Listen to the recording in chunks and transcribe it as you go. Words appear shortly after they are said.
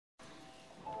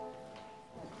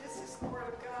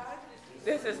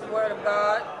This is the Word of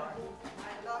God.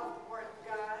 I love the Word of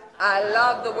God. I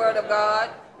love the Word of God.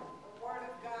 The Word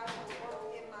of God will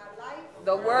work in my life.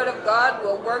 The Word of God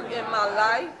will work in my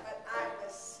life. But I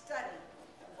must study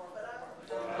and work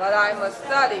the Word. But I must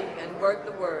study and work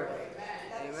the Word.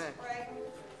 Let us pray.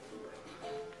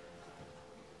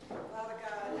 Father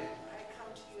God, I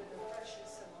come to you in the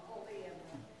precious and holy and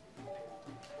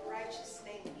righteous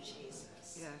name of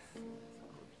Jesus. Yes.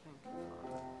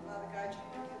 Father God,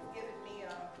 you've given me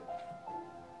an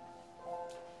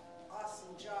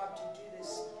awesome job to do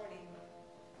this morning.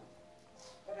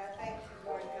 But I thank you,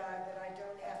 Lord God, that I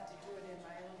don't have to do it in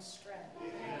my own strength.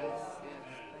 Yes,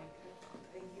 thank you.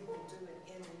 That you will do it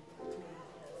in and through me.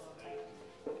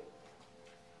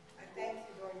 I thank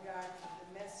you, Lord God, for the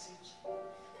message.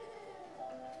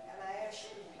 And I ask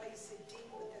you to place it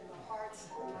deep within the hearts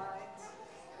and the minds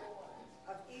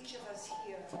of each of us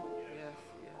here. Yes,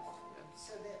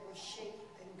 so that will shape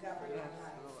and govern yes, our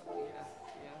life. Lord. Yes.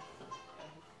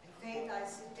 In faith, I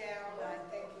sit down and I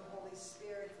thank you, Holy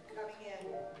Spirit, for coming in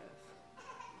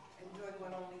and doing what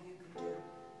only you can do.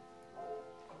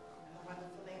 In the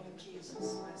wonderful name of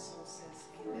Jesus, my soul says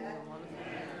amen. In the wonderful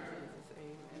name of Jesus,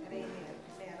 amen. And amen.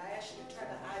 Amen. I ask you to turn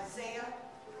to Isaiah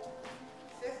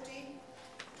 50.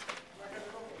 We're going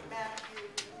to look at Matthew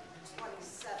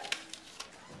 27.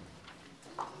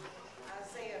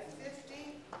 Isaiah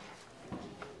 50.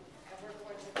 And we're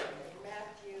going to look at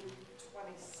Matthew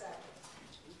 27.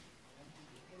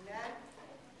 Amen.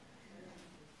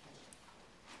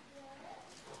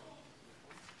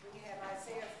 We have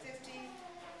Isaiah 50.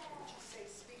 Would you say,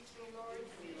 speak to me, Lord?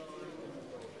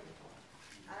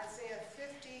 Isaiah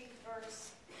 50, verse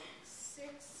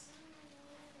 6.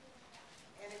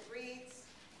 And it reads,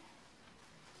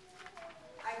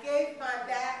 I gave my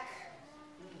back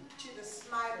to the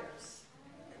smiters,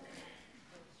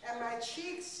 and my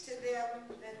cheeks to them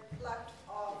that plucked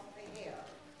off the hair.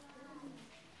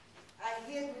 I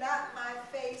hid not my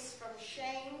face from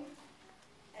shame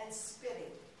and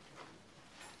spitting.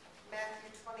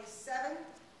 Matthew 27.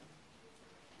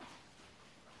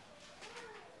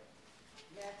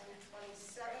 Matthew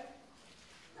 27.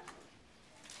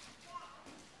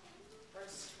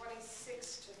 Verse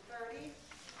 26 to 30.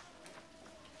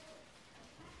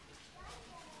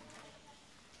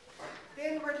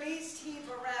 Then released he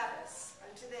Barabbas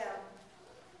unto them,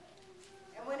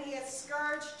 and when he had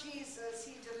scourged Jesus,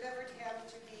 he delivered him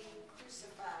to be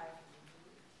crucified.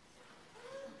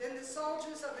 Then the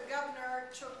soldiers of the governor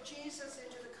took Jesus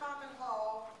into the common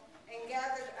hall and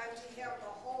gathered unto him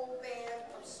the whole band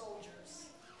of soldiers.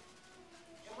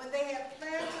 And when they had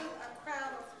planted a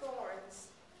crown of thorns,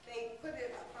 they put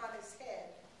it upon his head,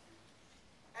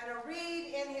 and a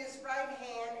reed in his right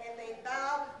hand, and they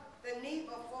bowed the knee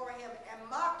before him and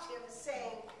mocked him,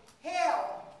 saying,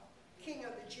 Hail, King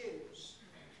of the Jews!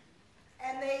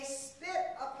 And they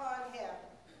spit upon him,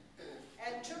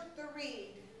 and took the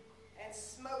reed, and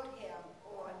smote him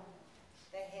on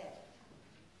the head.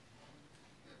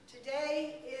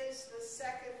 Today is the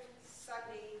second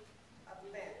Sunday of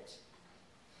Lent.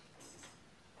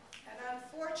 And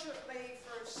unfortunately,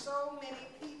 for so many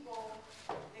people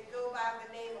that go by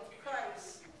the name of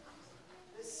Christ,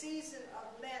 the season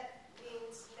of Lent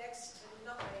means next to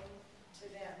nothing to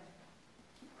them.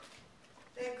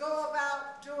 They go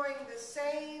about doing the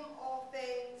same old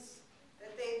things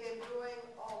that they've been doing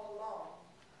all along.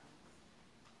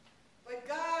 But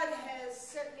God has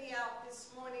sent me out this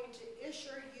morning to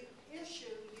issue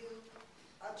you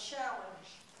a challenge.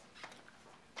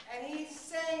 And he's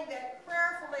saying that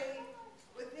prayerfully,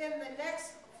 within the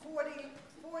next 40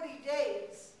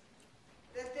 days,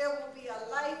 that there will be a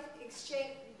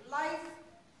life-changing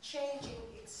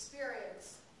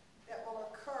experience that will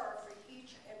occur for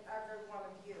each and every one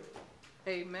of you.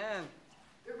 Amen.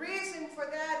 The reason for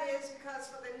that is because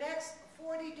for the next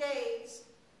 40 days,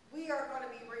 we are going to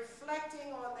be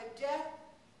reflecting on the death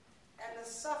and the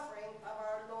suffering of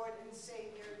our Lord and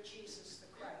Savior, Jesus the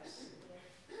Christ.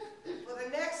 For the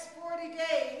next 40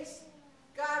 days,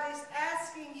 God is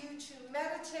asking you to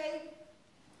meditate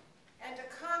and to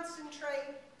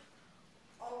concentrate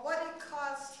on what it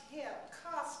cost him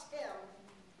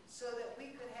so that we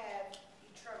could have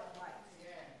eternal life.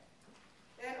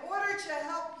 Yeah. In order to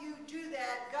help you do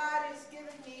that, God has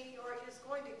given me, or is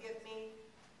going to give me,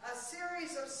 a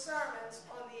series of sermons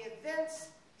on the events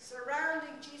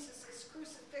surrounding Jesus'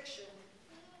 crucifixion.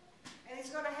 And he's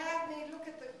going to have me look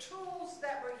at the tools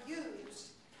that were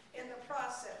used in the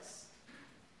process.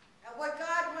 And what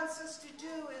God wants us to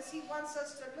do is he wants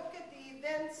us to look at the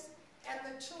events and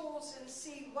the tools and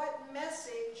see what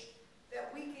message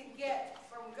that we can get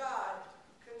from God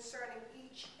concerning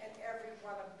each and every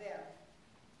one of them.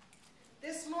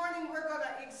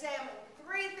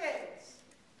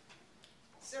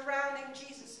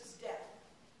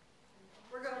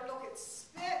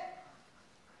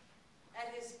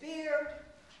 beard,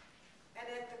 and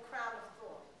at the crown of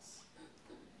thorns.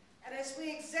 And as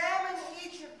we examine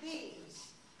each of these,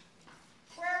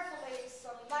 prayerfully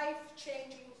some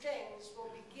life-changing things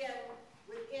will begin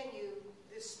within you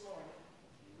this morning.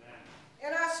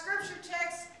 Amen. In our scripture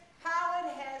text,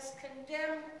 Pilate has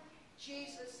condemned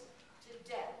Jesus to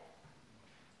death.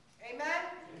 Amen?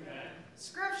 Amen.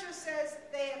 Scripture says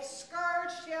they have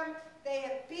scourged him, they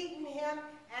have beaten him,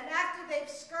 and after they've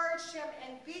scourged him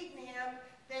and beaten him,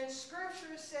 then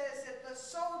Scripture says that the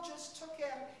soldiers took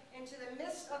him into the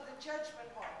midst of the judgment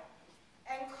hall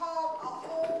and called a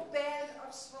whole band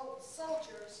of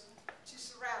soldiers to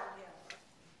surround him.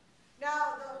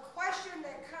 Now, the question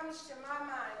that comes to my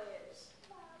mind is,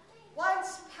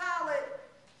 once Pilate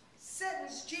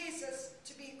sentenced Jesus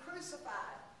to be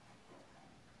crucified,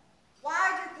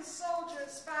 why did the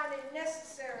soldiers find it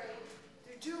necessary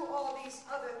to do all these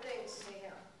other things to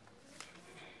him?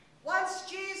 Once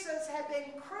Jesus had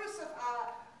been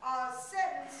crucified,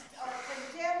 sentenced or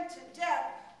condemned to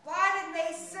death, why didn't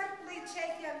they simply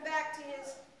take him back to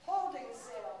his holding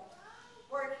cell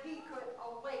where he could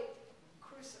await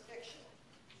crucifixion?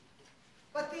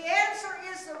 But the answer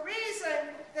is the reason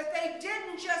that they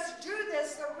didn't just do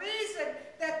this, the reason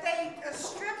that they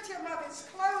stripped him of his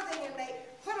clothing and they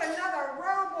put another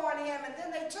robe on him, and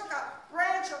then they took a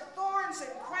branch of thorns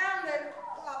and crowned it,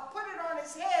 put it on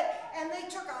his head, and they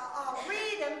took a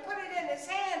reed and put it in his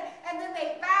hand, and then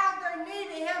they bowed their knee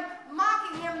to him,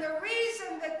 mocking him. The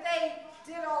reason that they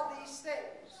did all these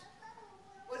things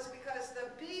was because the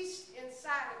beast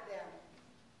inside of them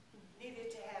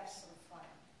needed to have some fun.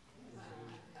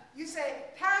 You say,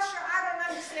 Pastor, I don't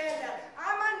understand that.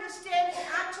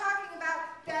 I'm talking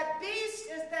about that beast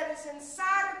that is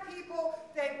inside of people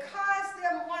that cause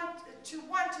them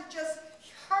want to just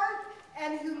hurt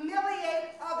and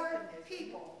humiliate other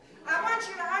people. I want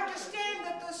you to understand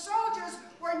that the soldiers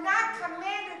were not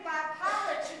commanded by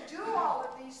Pilate to do all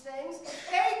of these things.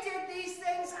 They did these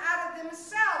things out of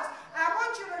themselves. I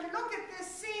want you to look at this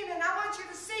scene, and I want you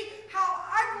to see how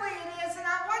ugly it is, and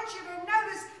I want you to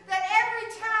notice that every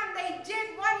time they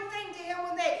did one thing to him,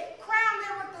 when they crowned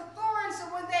him with the thorns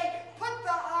and when they put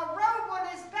the robe on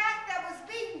his back that was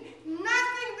beaten,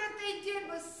 nothing that they did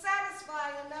was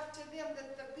satisfying enough to them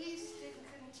that the beast didn't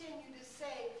continue to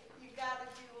say, you got to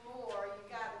do more, you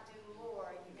got to do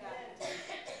more, you got to do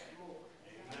more.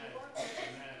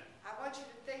 Amen. I want you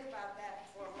to think about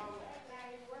that for a moment.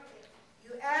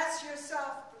 You ask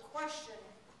yourself the question,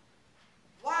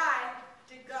 why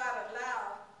did God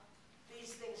allow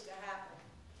these things to happen?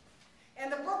 In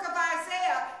the book of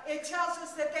Isaiah, it tells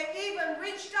us that they even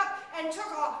reached up and took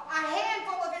a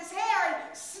handful of his hair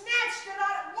and snatched it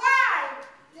out. Why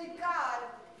did God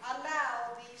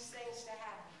allow these things to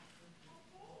happen?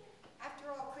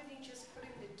 After all, couldn't he just put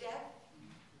him to death?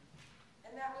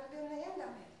 And that would have been the end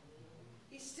of it.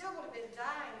 He still would have been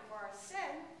dying for our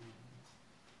sin.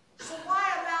 So why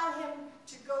allow him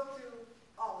to go through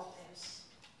all of this?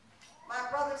 My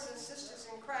brothers and sisters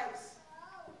in Christ,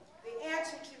 the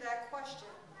answer to that question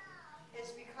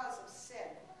is because of sin.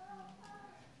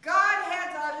 God had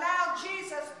to allow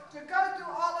Jesus to go through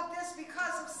all of this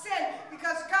because of sin.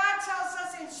 Because God tells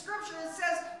us in Scripture, it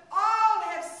says, all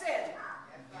have sinned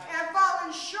and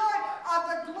fallen short of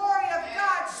the glory of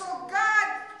God. So God,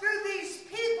 through these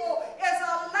people, is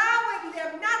allowing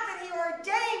them, not that he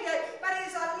ordained it, but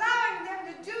he's allowing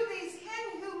them to do these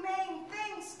inhumane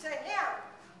things to him,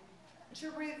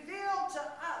 to reveal to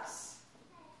us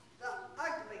the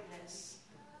ugliness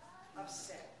of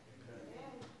sin.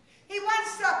 He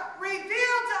wants to reveal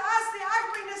to us the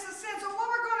ugliness of sin. So what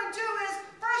we're going to do is,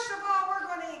 first of all, we're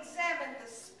going to examine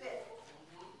the spit.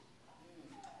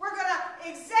 We're going to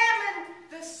examine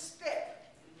the spit.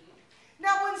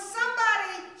 Now, when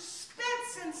somebody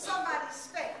spits in somebody's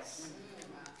face,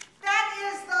 that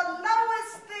is the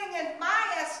lowest thing in my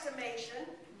estimation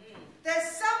that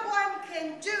someone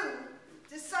can do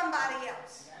to somebody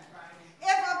else.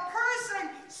 If a person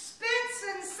spits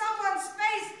in someone's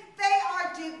face, they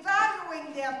are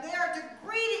devaluing them. They are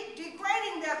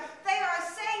degrading them. They are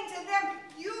saying to them,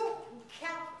 you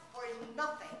count for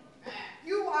nothing.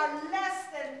 You are less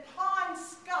than pond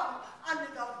scum under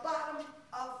the bottom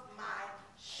of my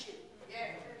shoe.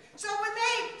 Yeah. So when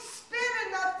they spit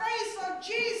in the face of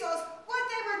Jesus, what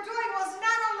they were doing was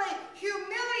not only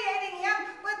humiliating him,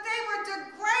 but they were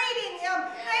degrading him.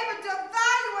 Yeah. They were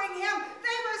devaluing him.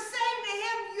 They were saying to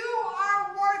him, you are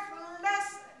worth less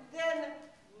than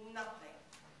nothing.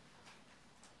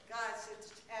 God said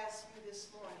to ask you this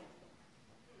morning,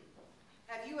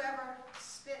 have you ever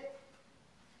spit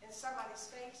in somebody's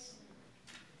face?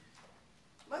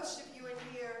 Most of you in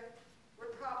here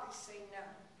would probably say no.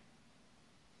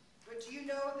 Would But do you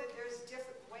know that there's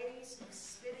different ways of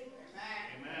spitting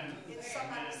in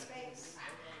somebody's face?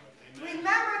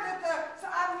 Remember that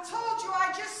I told you,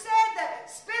 I just said that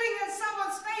spitting in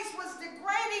someone's face was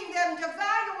degrading them,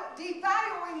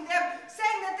 devaluing them,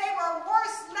 saying that they were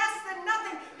worse, less than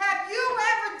nothing. Have you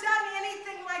ever done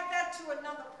anything like that to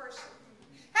another person?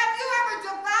 Have you ever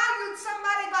devalued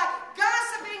somebody by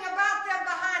gossiping about them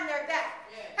behind their back?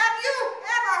 Have you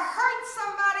ever hurt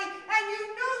somebody and you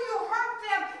knew you hurt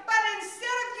them, but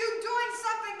instead of you doing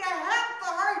something to help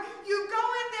the hurt, you go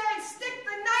in there and stick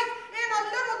the knife in a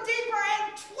little deeper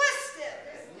and twist it?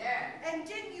 And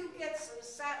then you get some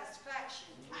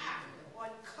satisfaction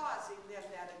on causing them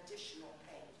that additional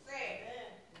pain.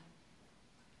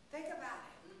 Think about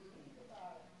it.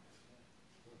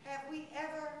 Have we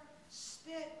ever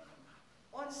spit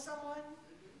on someone?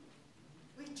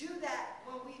 We do that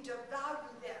when we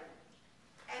devalue them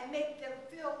and make them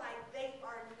feel like they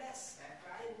are less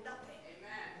than nothing.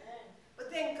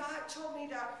 But then God told me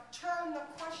to turn the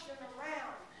question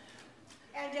around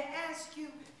and to ask you,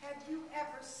 have you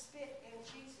ever spit in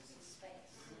Jesus'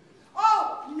 face?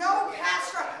 Oh, no,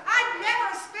 Pastor, I've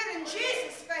never spit in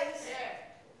Jesus' face.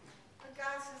 But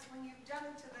God says, when you've done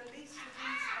it to the least of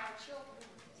these, my children,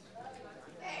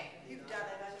 you've done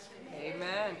it unto me.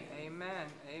 Amen. Amen.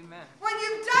 Amen. When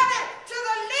you've done it to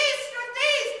the least of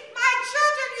these, my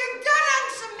children, you've done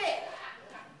unto me.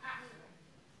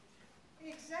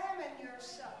 Examine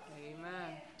yourself.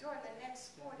 Amen. During the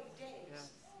next 40 days, Yes.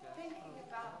 thinking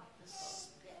about the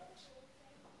spit.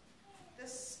 The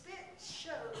spit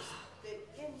shows the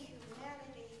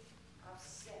inhumanity of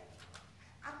sin.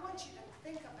 I want you to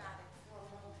think about it for a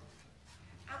moment.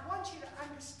 I want you to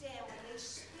understand when they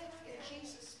spit in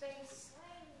Jesus' face,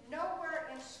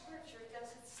 nowhere in Scripture does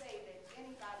it say that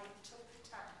anybody took the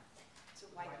time to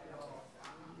wipe it off.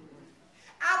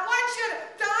 I want you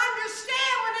to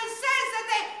understand when it says that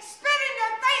they spit in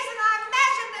their face, and I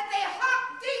imagine that they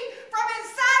hopped deep from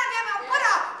inside of him and put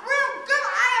a real good,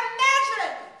 I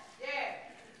imagine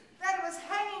that it was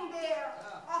hanging there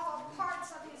off of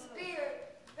parts of his beard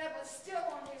that was still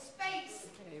on his face.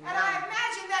 Amen. And I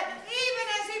imagine that even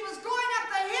as he was going up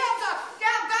the hill to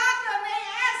Golgotha, and they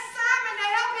asked Simon to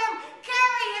help him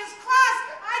carry his cross.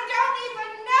 I don't even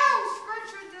know.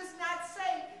 Scripture does not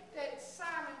say that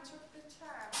Simon took the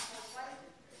time to wipe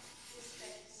his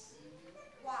face.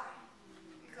 Why?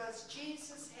 Because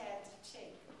Jesus had to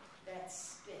take that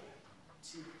spit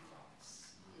to the cross.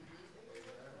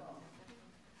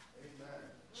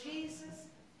 Jesus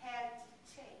had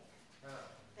to take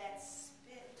that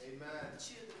spit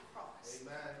to the cross.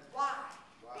 Why?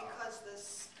 Because the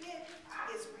spit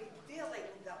is revealing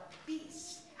the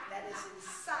beast that is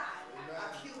inside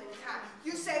of humankind.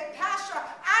 You say, Pastor,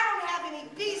 I don't have any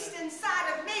beast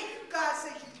inside of me. God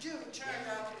says you do.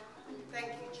 Thank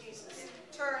you, Jesus.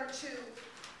 Turn to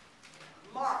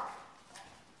Mark.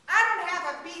 I don't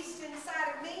have a beast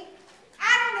inside of me.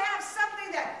 I don't have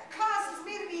something that causes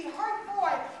me to be hurtful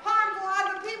and harmful to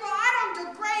other people. I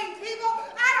don't degrade people.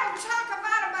 I don't talk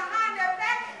about them behind their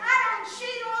back. I don't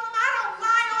cheat on them. I don't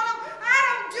lie on them. I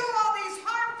don't do all these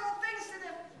harmful things to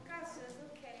them. God says,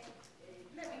 okay,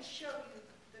 let me show you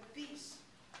the beast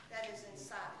that is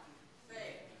inside of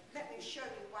you. Let me show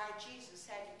you why Jesus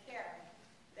had to carry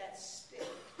that stick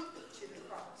to the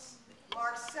cross.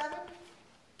 Mark 7,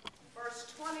 verse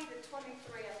 20 to 23.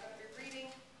 I'm going to be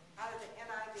reading out of the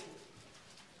NIV.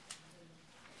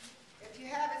 If you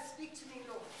have it, speak to me,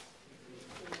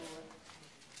 Lord.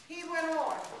 He went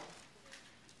on.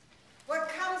 What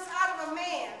comes out of a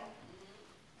man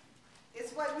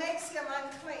is what makes him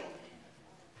unclean.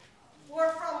 For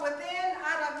from within,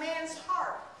 out of man's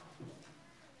heart,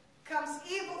 comes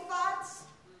evil thoughts,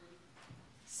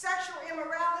 sexual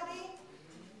immorality,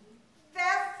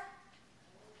 theft,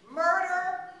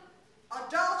 murder,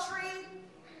 adultery,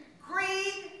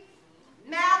 greed,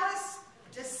 malice,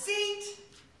 deceit,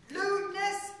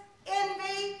 lewdness,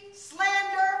 envy,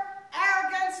 slander,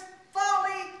 arrogance,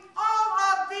 folly. All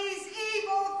of these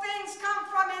evil things come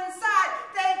from inside.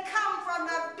 They come from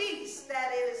the beast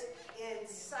that is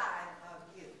inside of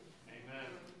you. Amen?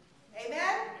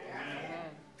 Amen? Amen.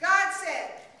 God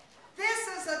said, this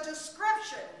is a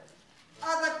description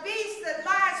of the beast that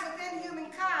lies within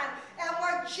humankind. And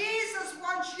what Jesus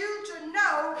wants you to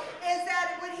know is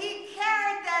that when he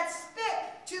carried that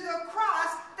spit to the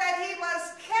cross, that he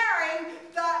was carrying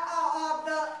the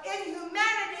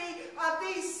inhumanity of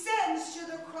these sins to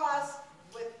the cross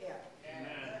with him.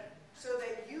 Amen. So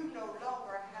that you no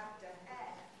longer have to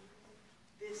have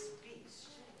this beast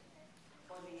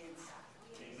on the inside.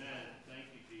 Amen. Thank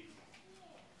you, Jesus.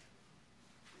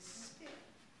 The spit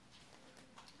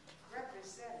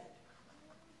represented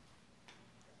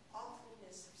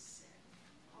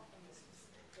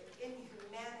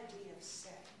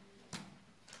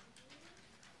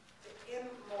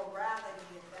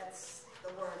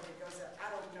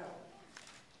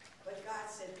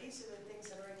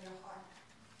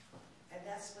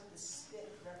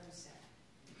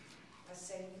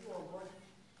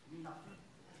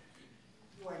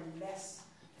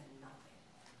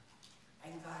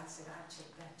said, I took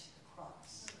that to the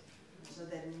cross so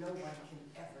that no one can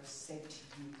ever say to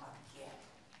you again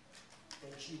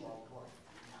that you are worth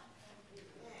nothing,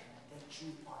 that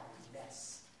you are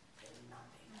less than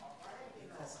nothing,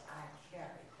 because I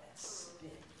carried that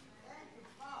spit to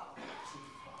the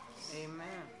cross.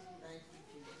 Amen.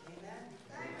 Amen?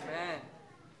 Amen.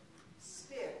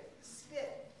 Spit,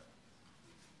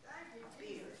 a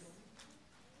beard.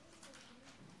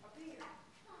 A beard.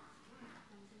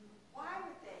 Why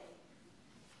would they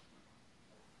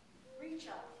reach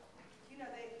up? You know,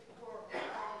 they wore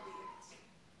long beards.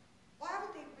 Why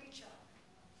would they reach up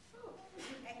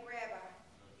and grab a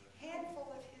handful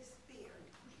of his beard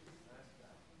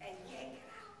and yank it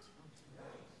out?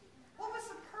 What was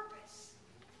the purpose?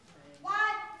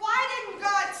 Why didn't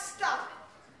God stop it?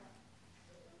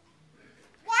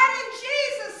 Why didn't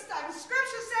Jesus stop it?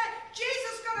 Scripture said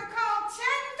Jesus going to call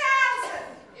 10,000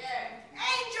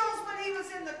 angels when he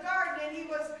was in the garden and he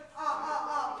was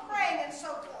praying and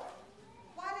so forth.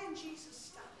 Why didn't Jesus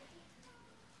stop it?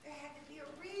 There had to be a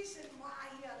reason why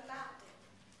he allowed it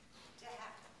to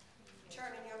happen.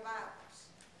 Turn in your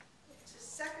Bibles to 2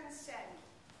 Samuel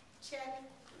 10,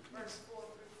 verse 4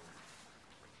 through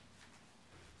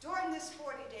 5. During this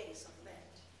 40 days of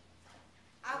Lent,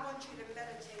 I want you to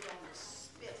meditate on the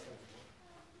spit,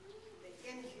 the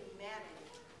inhumanity,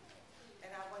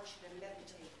 and I want you to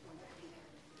meditate on the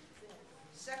beard.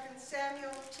 2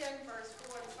 Samuel 10, verse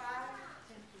 4 and 5.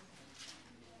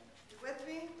 You with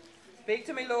me? Speak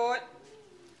to me, Lord.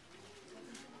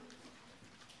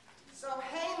 So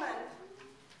Haman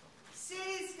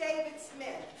seized David's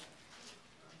men,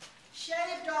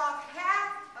 shaved off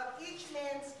half of each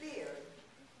man's beard,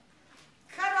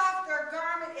 cut off their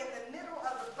garment in the middle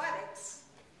of the buttocks,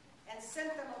 and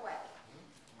sent them away.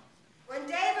 When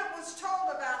David was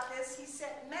told about this, he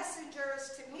sent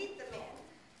messengers to meet the men,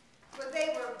 for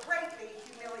they were greatly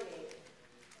humiliated.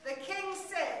 The king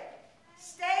said,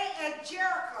 "Stay at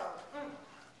Jericho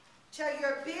till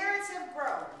your beards have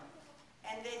grown,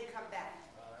 and then come back."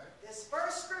 This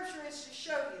first scripture is to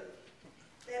show you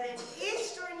that in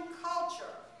Eastern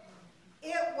culture,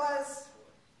 it was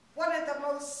one of the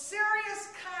most serious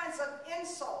kinds of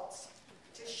insults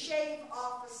to shave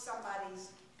off of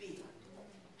somebody's beard.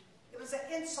 It was an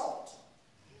insult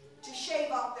to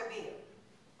shave off their beard.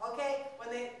 Okay? When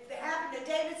they happened to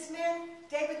David's men,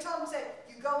 David told them, said,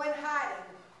 you go in hiding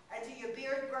until your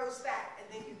beard grows back, and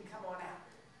then you can come on out.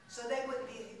 So they wouldn't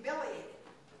be humiliated.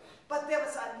 But there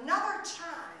was another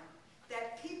time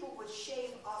that people would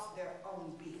shave off their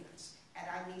own beards. And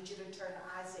I need you to turn to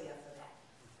Isaiah for that.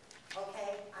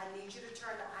 Okay? I need you to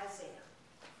turn to Isaiah.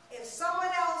 If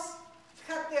someone else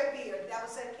cut their beard, that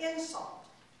was an insult.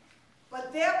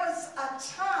 But there was a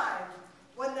time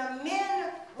when the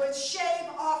men would shave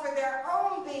off of their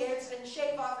own beards and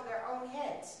shave off of their own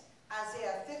heads.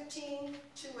 Isaiah 15,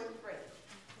 2 and 3.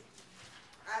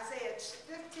 Isaiah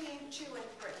 15, 2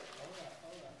 and 3.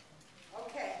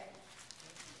 Okay.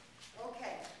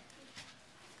 Okay.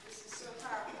 This is so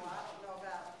powerful. I don't know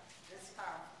about this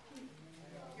powerful.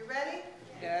 You ready?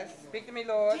 Yes. Speak to me,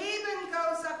 Lord. Demon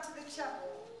goes up to the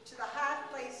temple, to the high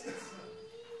places,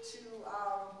 to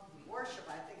worship.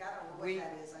 I think, I don't know what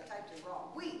that is. I typed it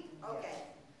wrong. Weep. Okay.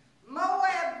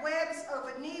 Moab webs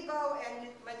over Nebo and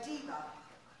Medeba.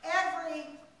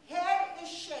 Every head is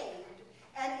shaved,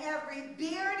 and every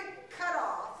beard cut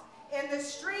off. In the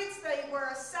streets they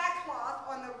wear sackcloth,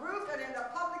 on the roof and in the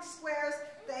public squares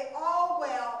they all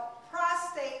wail,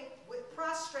 prostrate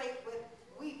with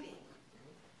weeping.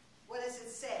 What does it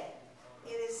say?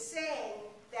 It is saying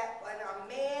that when a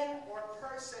man or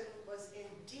person was in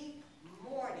deep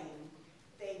mourning,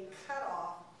 they cut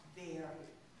off their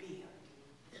beard.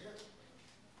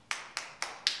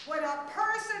 When a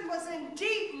person was in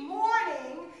deep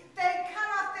mourning, they cut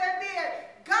off their beard.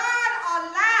 God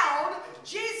allowed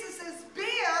Jesus'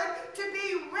 beard to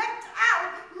be ripped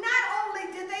out. Not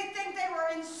only did they think they were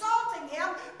insulting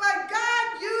him, but God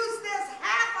used this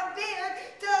half a beard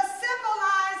to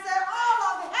symbolize that all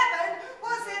of heaven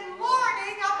was in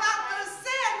mourning about the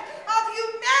sin of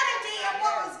humanity and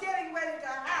what was getting ready to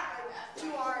happen to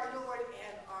our Lord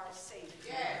and our Savior.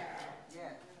 Yeah.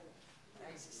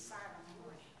 It was a sign of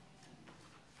mourning.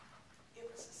 It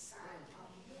was a sign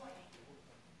of mourning.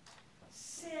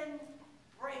 Sin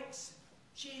breaks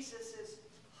Jesus'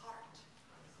 heart.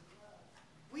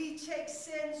 We take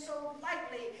sin so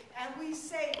lightly and we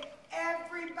say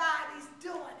everybody's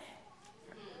doing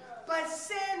it. But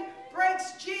sin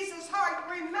breaks Jesus' heart.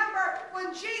 Remember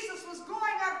when Jesus was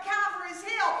going up Calvary's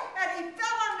hill and he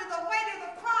fell under the weight of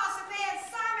the cross and they had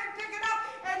Simon pick it up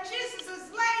and Jesus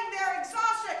is laying there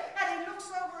exhausted and he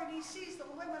looks over and he sees the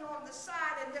women on the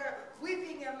side and they're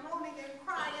weeping and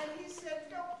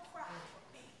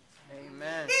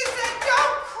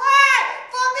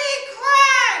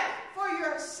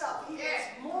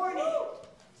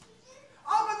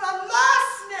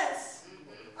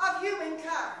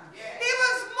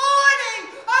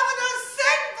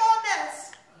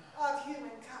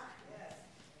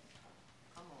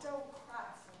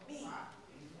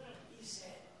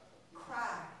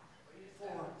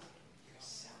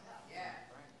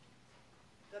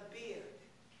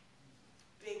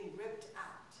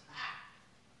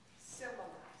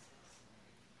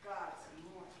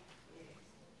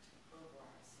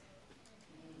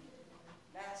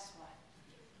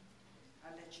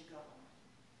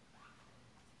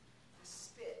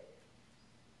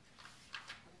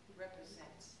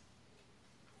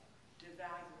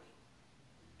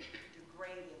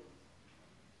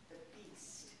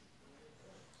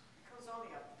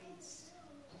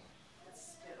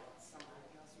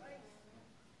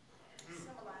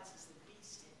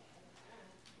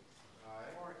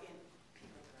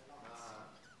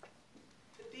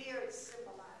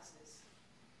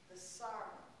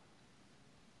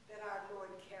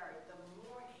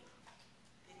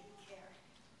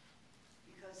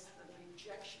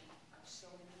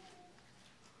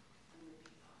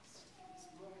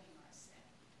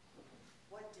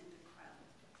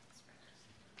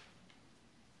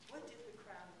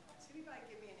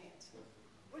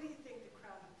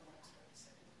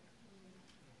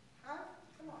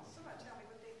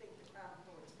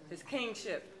His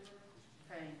kingship.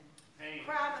 Pain. Pain.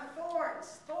 Crown of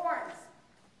thorns. Thorns.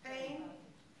 Pain.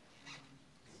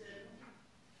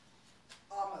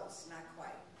 Almost, not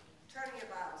quite. Turn your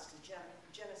Bibles to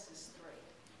Genesis 3,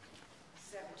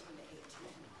 17 to 18.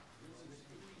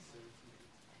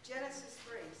 Genesis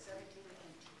 3, 17 to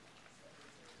 18.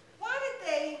 Why did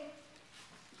they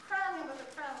crown him with a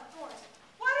crown of thorns?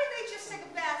 Why didn't they just take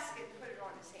a basket and put it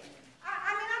on his head?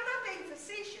 I mean, I'm not being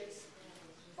facetious,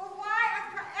 but why?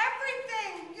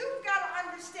 Everything, you've got to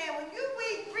understand, when you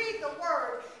read the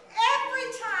Word, every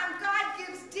time God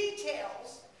gives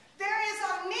details, there is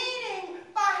a meaning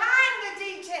behind the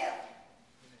detail.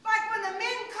 Like when the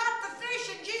men caught the fish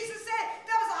and Jesus said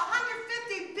there was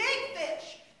 150 big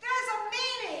fish. There's a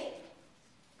meaning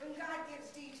when God gives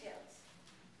details.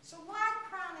 So why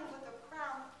crown him with a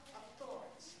crown of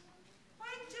thorns? Why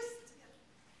just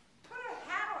put a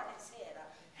hat on his head, a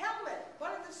helmet,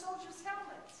 one of the soldiers'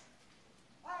 helmets?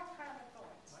 Why a crown of thorns?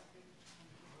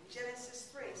 Genesis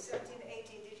 3, 17 to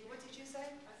 18. What did you say?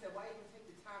 I said, why even take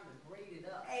the time to braid it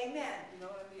up? Amen. You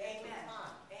know what I mean? Amen.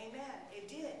 Amen.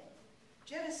 It did.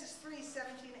 Genesis 3,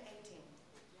 17 to 18.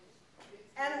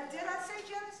 And did I say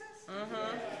Genesis?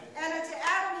 Mm-hmm. And unto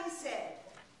Adam he said,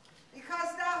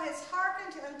 because thou hast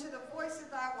hearkened unto the voice of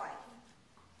thy wife,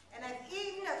 and hast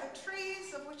eaten of the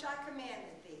trees of which I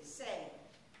commanded thee, saying,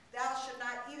 thou shalt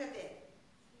not eat of it.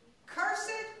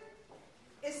 Cursed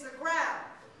is the ground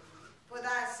for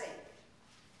thy sake.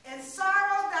 In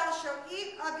sorrow thou shalt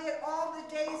eat of it all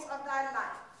the days of thy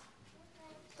life.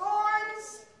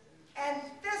 Thorns and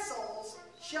thistles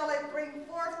shall it bring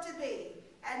forth to thee,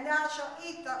 and thou shalt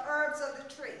eat the herbs of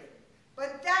the tree.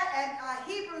 But that,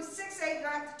 and Hebrews 6:8, you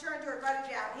don't have to turn to it, write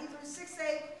it down. Hebrews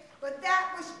 6:8, but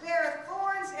that which beareth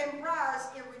thorns and briars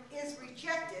is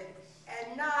rejected,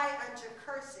 and nigh unto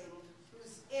cursing,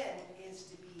 whose end is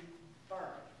to be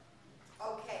burned.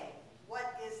 Okay,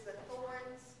 what is the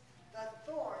thorns? The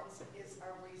thorns is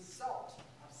a result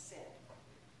of sin.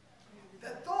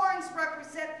 The thorns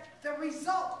represent the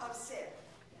result of sin.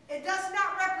 It does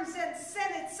not represent sin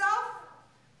itself,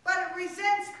 but it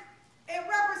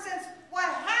represents what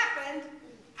happened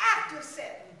after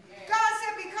sin. God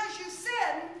said, because you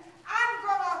sinned, I'm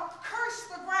going to curse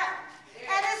the ground.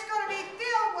 And it's going to be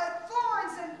filled with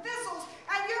thorns and thistles,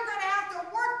 and you're going to have to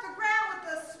work the ground with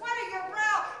the sweat of your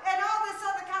brow and all this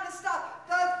other kind of stuff.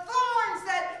 The thorns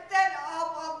that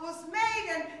was made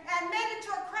and made into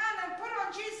a crown and put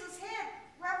on Jesus' head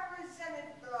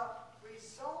represented the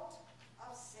result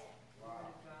of sin. Wow.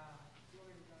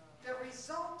 The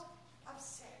result of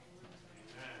sin.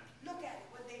 Amen. Look at it.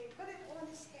 When they put it on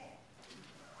his head,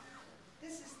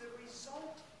 this is the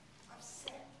result of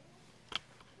sin.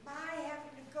 My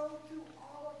having to go through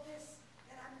all of this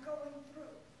that I'm going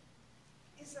through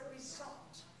is a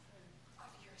result of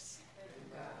your sin.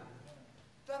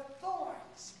 The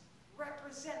thorns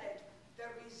represented the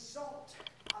result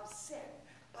of sin.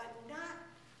 But not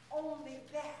only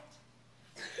that.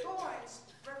 Thorns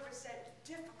represent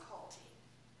difficulty.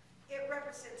 It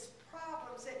represents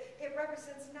problems. It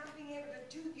represents not being able to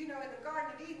do, in the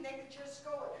Garden of Eden, they could just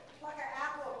go and pluck an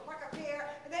apple or pluck a pear,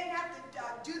 and they didn't have to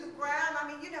do the ground. I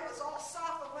mean, it was all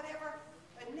soft or whatever.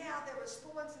 But now there was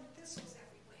thorns and thistles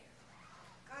everywhere.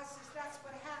 God says that's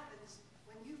what happens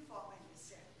when you fall into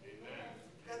sin. Amen.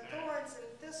 The thorns and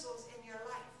thistles in your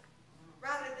life.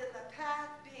 Rather than the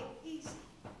path being easy,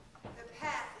 the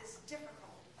path is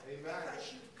difficult. Amen.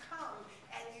 Because you've come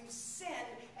and you've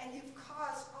sinned and you've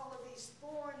caused all of these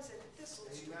thorns and thistles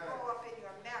to Amen. grow up in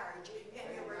your marriage,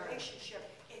 in your relationship,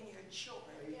 in your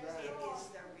children. Amen. It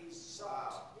is the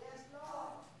result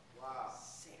Wow. of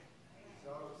sin.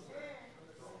 So,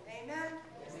 Amen?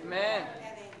 Amen.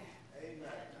 And amen.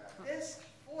 amen. This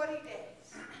 40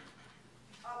 days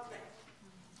of Lent,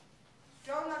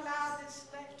 don't allow this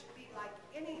Lent to be like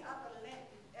any other Lent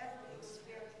you've ever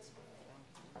experienced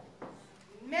before.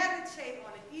 Meditate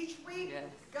on it. Each week, Yes.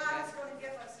 God is going to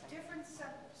give us different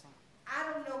symbols. I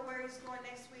don't know where he's going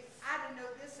next week. I didn't know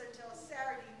this until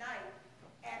Saturday night.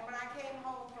 And when I came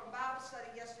home from Bible study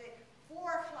yesterday,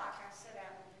 4 o'clock, I sat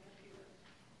down on the computer.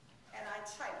 And I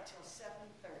typed till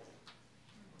 7:30.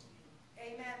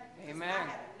 Amen? Because Amen.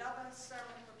 I had another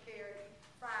sermon prepared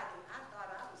Friday. I thought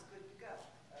I was good to go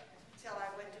until I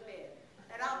went to bed.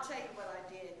 And I'll tell you what I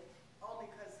did, only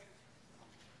because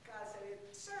God said it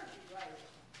served you right.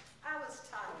 I was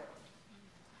tired.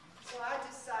 So I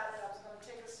decided I was going to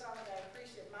take a sermon that I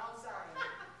preached at Mount Zion.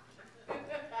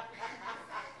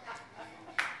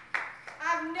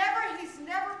 He's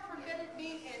never permitted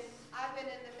me, and I've been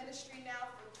in the ministry now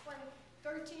for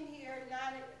 22 years.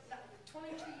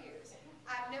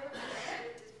 I've never been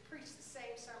permitted to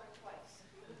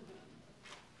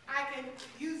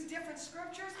use different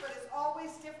scriptures, but it's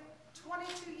always different.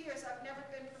 22 years I've never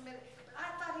been permitted. But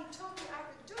I thought he told me I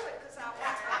could do it because I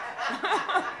was.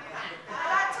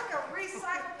 But I took a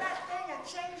recycled that thing and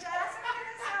changed that. I said, "Man,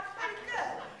 that sounds pretty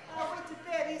good." I went to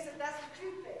bed. He said, "That's what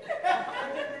you think."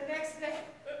 And then the next day,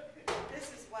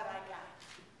 this is what I got.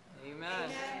 Amen.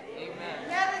 Amen. Amen.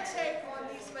 Meditate on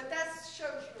these, but that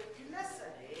shows you if you listen.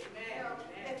 You know,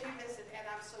 if you listen, and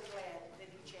I'm so glad that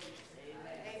he changed it.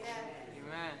 Amen.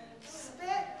 Amen.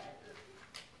 Spit,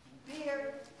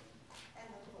 beard, and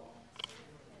the thorns.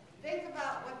 Think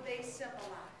about what they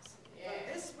symbolize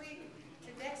from this week to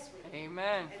next week.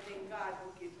 Amen. And then God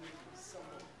will give you some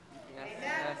more. Yes, Amen.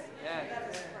 yes, yes. Let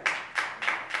us pray.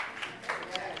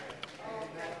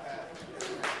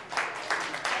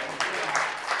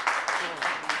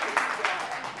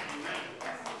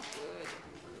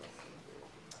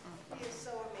 He is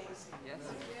so amazing. Yes.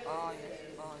 Oh, yes.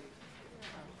 Oh, yes.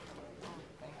 Oh,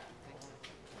 thank you.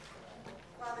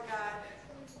 Father God,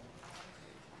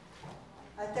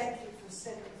 I thank you for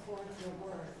sending forth your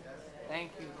word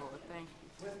Thank you, Lord. Thank you.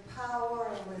 with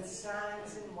power and with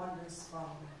signs and wonders from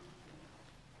you.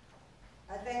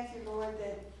 I thank you, Lord,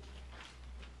 that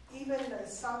even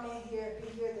some may be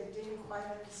here that didn't quite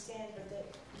understand, but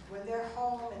that when they're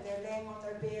home and they're laying on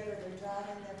their bed or they're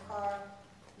driving their car,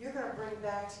 you're going to bring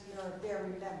back to their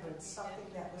remembrance something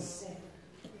that was said.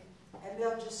 And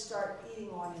they'll just start eating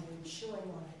on it and chewing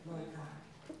on it, Lord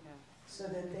God, so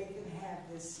that they can have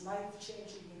this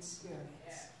life-changing experience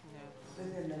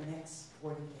within the next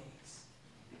 40 days.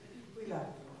 We love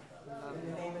you, Lord.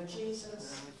 In the name of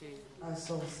Jesus, our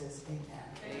soul says amen.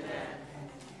 Amen.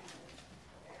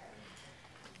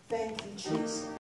 Thank you, Jesus.